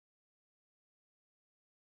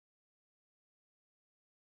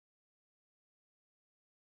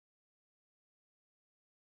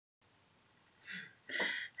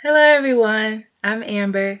Hello everyone, I'm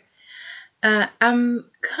Amber. I'm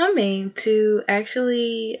coming to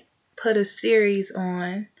actually put a series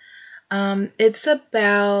on. It's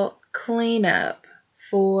about cleanup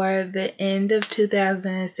for the end of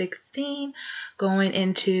 2016 going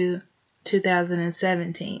into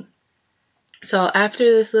 2017. So after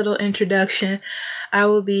this little introduction, I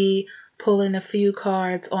will be pulling a few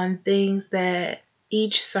cards on things that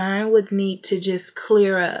each sign would need to just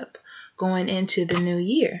clear up going into the new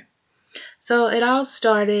year. So it all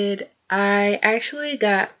started, I actually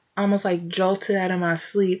got almost like jolted out of my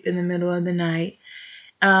sleep in the middle of the night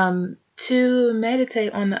to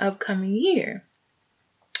meditate on the upcoming year.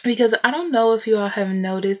 Because I don't know if you all have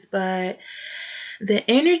noticed, but the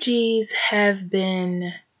energies have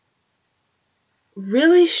been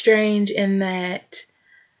really strange in that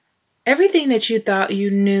everything that you thought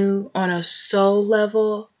you knew on a soul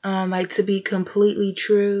level, like to be completely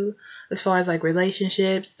true, as far as like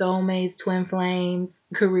relationships, soulmates, twin flames,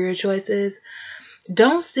 career choices,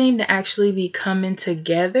 don't seem to actually be coming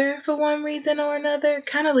together for one reason or another,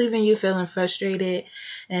 kind of leaving you feeling frustrated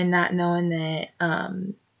and not knowing that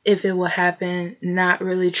if it will happen, not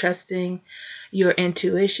really trusting your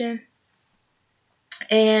intuition.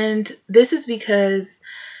 And this is because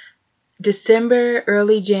December,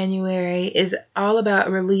 early January is all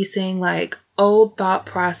about releasing like old thought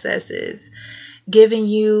processes, giving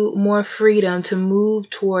you more freedom to move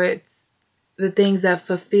towards the things that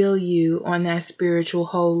fulfill you on that spiritual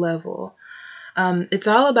whole level. It's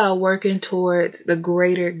all about working towards the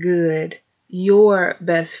greater good, your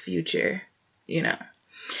best future, you know.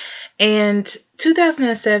 And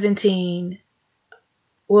 2017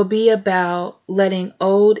 will be about letting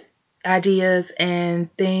old ideas and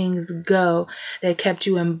things go that kept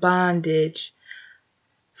you in bondage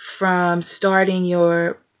from starting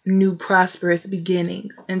your new prosperous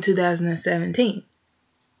beginnings in 2017.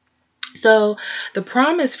 So the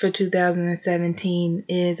promise for 2017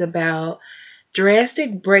 is about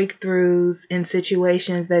drastic breakthroughs in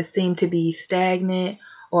situations that seem to be stagnant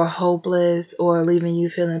or hopeless or leaving you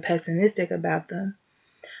feeling pessimistic about them.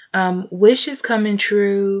 Wishes coming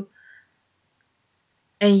true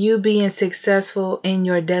and you being successful in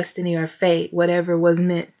your destiny or fate, whatever was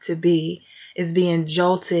meant to be, is being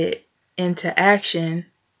jolted into action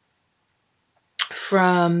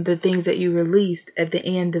from the things that you released at the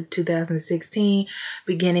end of 2016,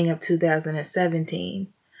 beginning of 2017.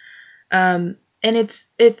 And it's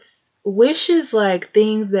wishes like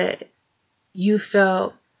things that you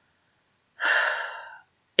felt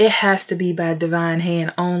it has to be by divine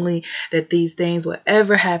hand only that these things will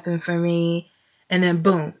ever happen for me, and then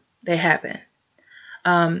boom, they happen.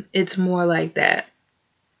 It's more like that.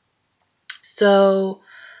 So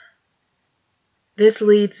this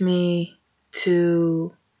leads me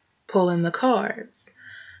to pulling the cards.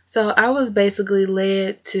 So I was basically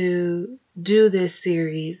led to do this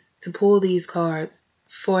series, to pull these cards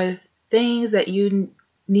for things that you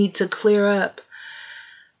need to clear up,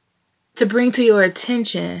 to bring to your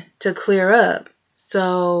attention, to clear up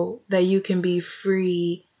so that you can be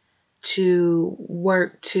free to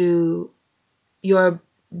work to your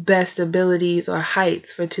best abilities or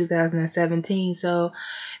heights for 2017. So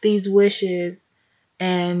these wishes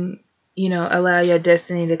and, allow your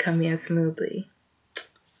destiny to come in smoothly.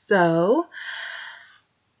 So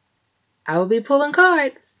I will be pulling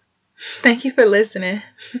cards. Thank you for listening.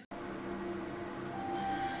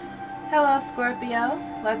 Hello, Scorpio.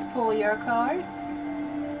 Let's pull your cards.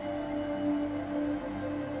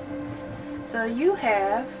 So you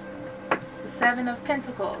have the Seven of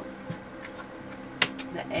Pentacles,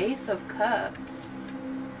 the Ace of Cups,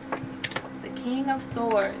 the King of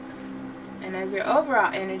Swords, and as your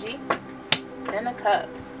overall energy, Ten of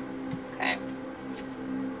Cups. Okay.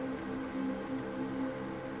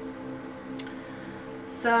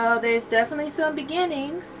 So there's definitely some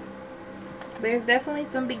beginnings. There's definitely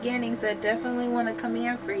some beginnings that definitely want to come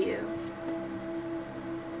in for you.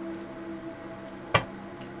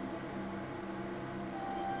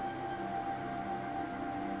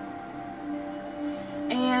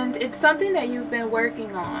 And it's something that you've been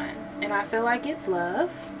working on, and I feel like it's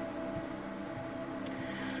love.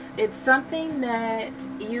 It's something that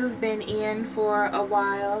you've been in for a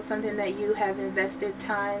while, something that you have invested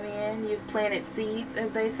time in. You've planted seeds,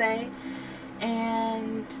 as they say,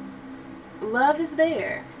 and love is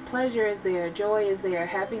there, pleasure is there, joy is there,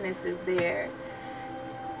 happiness is there.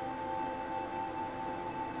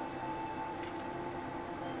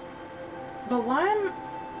 But why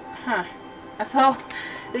so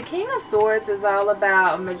the King of Swords is all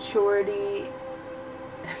about maturity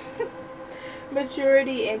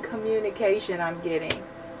maturity and communication. I'm getting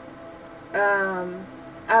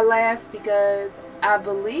I laugh because I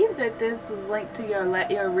believe that this was linked to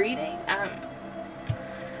your reading.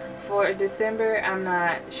 For December, I'm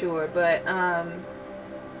not sure, but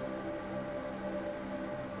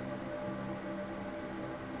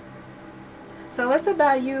so it's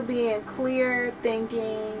about you being clear,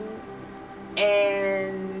 thinking,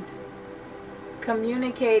 and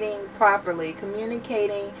communicating properly,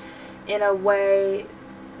 communicating in a way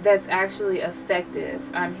that's actually effective,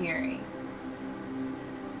 I'm hearing.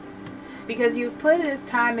 Because you've put this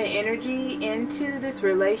time and energy into this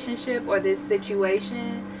relationship or this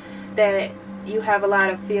situation that you have a lot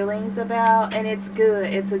of feelings about, and it's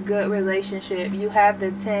good. It's a good relationship. You have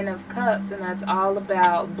the 10 of Cups, and that's all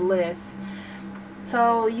about bliss.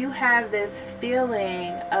 So you have this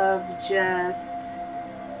feeling of just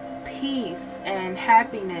peace and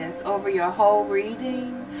happiness over your whole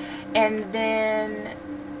reading, and then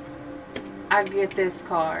I get this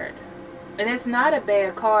card. And it's not a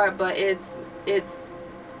bad card, but it's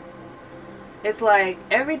like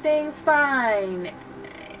everything's fine,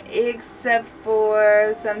 except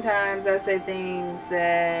for sometimes I say things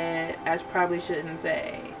that I probably shouldn't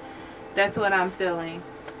say. That's what I'm feeling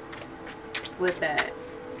with that.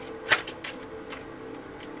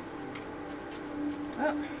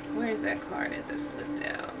 Oh, where is that card that flipped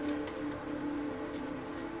out?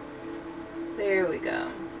 There we go.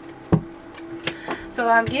 So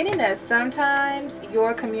I'm getting that sometimes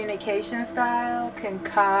your communication style can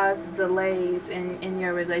cause delays in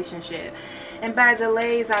your relationship. And by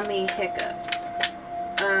delays, I mean hiccups.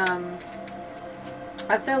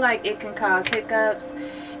 I feel like it can cause hiccups,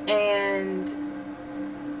 and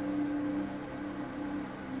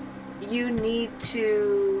you need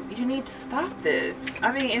to stop this.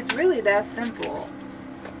 I mean, it's really that simple.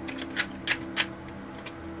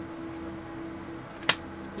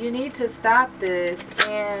 You need to stop this.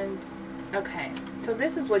 And okay, so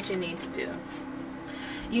this is what you need to do.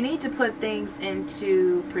 You need to put things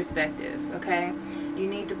into perspective, okay? You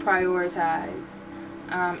need to prioritize.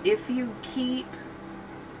 If you keep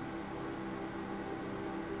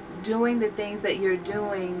doing the things that you're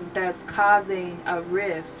doing that's causing a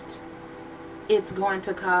rift, it's going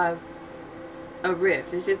to cause a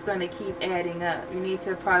rift. It's just going to keep adding up. You need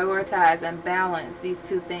to prioritize and balance these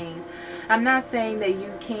two things. I'm not saying that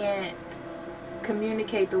you can't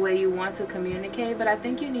communicate the way you want to communicate, but I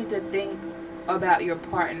think you need to think about your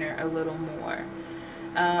partner a little more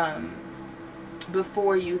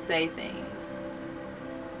before you say things.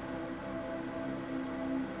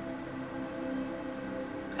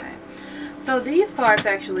 Okay, so these cards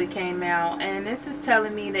actually came out, and this is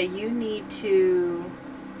telling me that you need to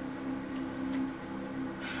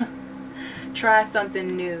try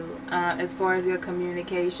something new as far as your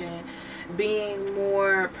communication, being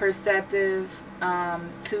more perceptive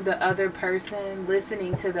to the other person,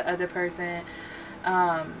 listening to the other person,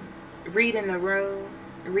 reading the room,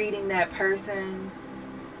 reading that person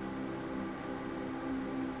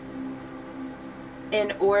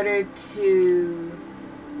in order to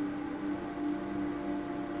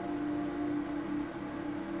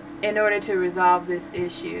resolve this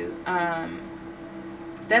issue.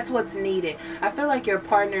 That's what's needed. I feel like your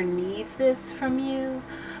partner needs this from you,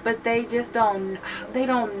 but they just don't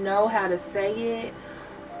know how to say it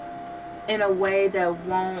in a way that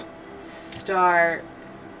won't start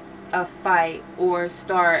a fight or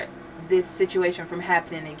start this situation from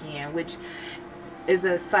happening again, which is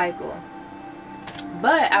a cycle.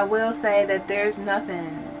 But I will say that there's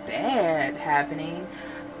nothing bad happening.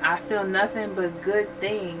 I feel nothing but good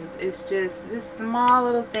things. It's just this small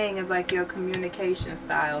little thing is like your communication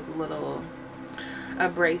style is a little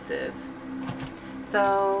abrasive.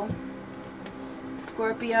 So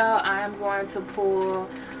Scorpio, I'm going to pull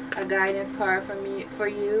a guidance card for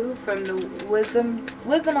you from the wisdom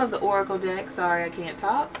of the Oracle deck. Sorry, I can't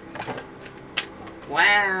talk.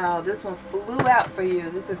 Wow, this one flew out for you.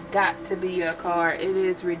 This has got to be your card. It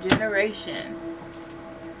is regeneration.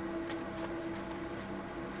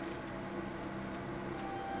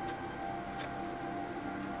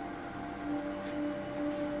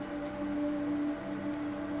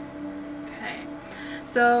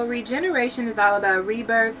 So regeneration is all about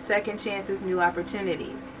rebirth, second chances, new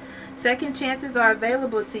opportunities. Second chances are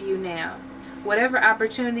available to you now. Whatever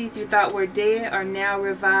opportunities you thought were dead are now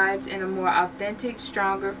revived in a more authentic,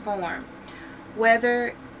 stronger form.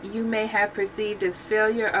 Whether you may have perceived as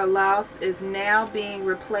failure or loss is now being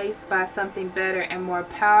replaced by something better and more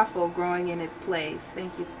powerful growing in its place.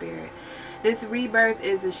 Thank you, Spirit. This rebirth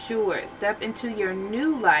is assured. Step into your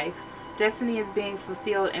new life. Destiny is being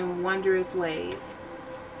fulfilled in wondrous ways.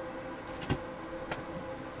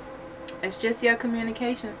 It's just your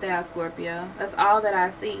communication style, Scorpio. That's all that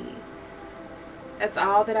I see. That's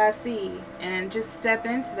all that I see. And just step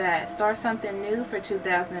into that. Start something new for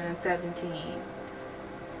 2017.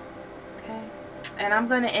 Okay? And I'm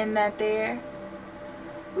going to end that there.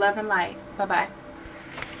 Love and light. Bye-bye.